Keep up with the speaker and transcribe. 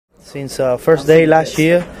since first day last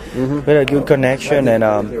year. We had a good connection, and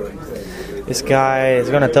this guy is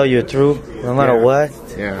gonna tell you the truth no matter what.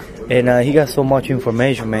 Yeah. And he got so much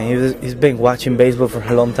information, man. He's been watching baseball for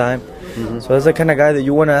a long time. So that's the kind of guy that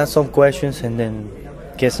you want to ask some questions and then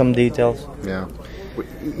get some details. Yeah.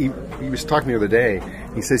 He was talking the other day.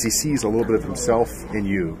 He says he sees a little bit of himself in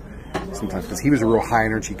you sometimes, because he was a real high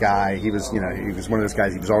energy guy. He was, he was one of those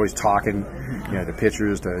guys. He was always talking, to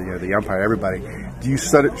pitchers, to the umpire, everybody. Do you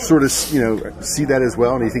sort of, see that as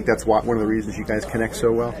well? And do you think that's one of the reasons you guys connect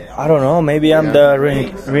so well? I don't know. Maybe I'm the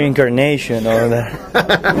reincarnation or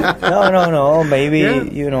the. No. Maybe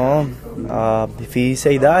if he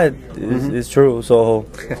say that, it's true. So,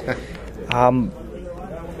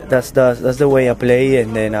 that's the way I play,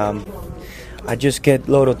 and then I just get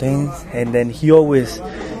a lot of things, and then he always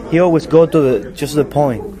go to the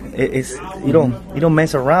point. It's you don't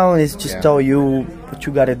mess around. It's just tell you what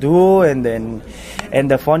you gotta do, and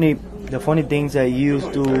the funny things that you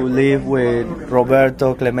used to live with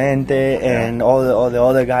Roberto, Clemente, and all the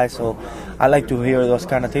other guys. So I like to hear those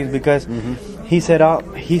kind of things, because he set up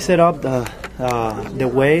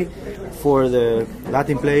the way for the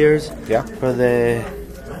Latin players, for the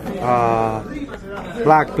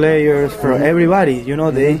black players, for everybody.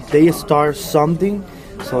 They start something,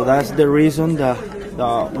 so that's the reason that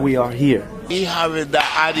we are here. He have the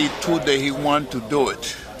attitude that he want to do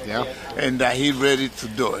it, and that he ready to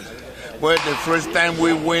do it. Well, the first time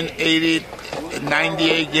we win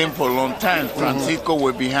 98 games for a long time, Francisco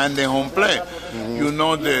was behind the home plate.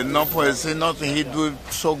 Not for say nothing, he do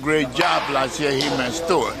so great job last year. He messed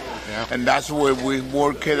up. And that's where we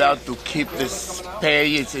work it out to keep this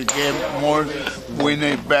pace again more, win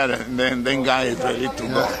it better, and then guy is ready to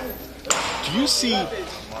go. Do you see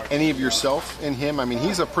any of yourself in him? I mean,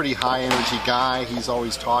 he's a pretty high energy guy. He's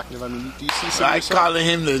always talking. I mean, do you see some? I call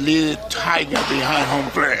him the little tiger behind home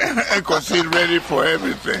plate, because he's ready for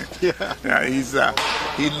everything. You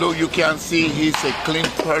can see he's a clean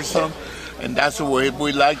person, and that's the way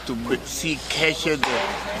we like to see catchers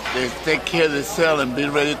they take care of the cell and be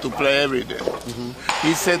ready to play every day.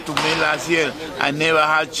 He said to me last year, I never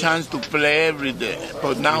had chance to play every day,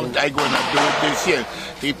 but now I'm going to do it this year.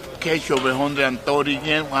 He catch over 130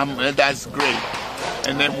 games, that's great.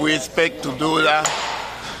 And then we expect to do that,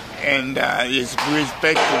 and we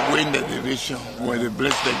expect to win the division with the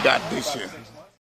bless that got this year.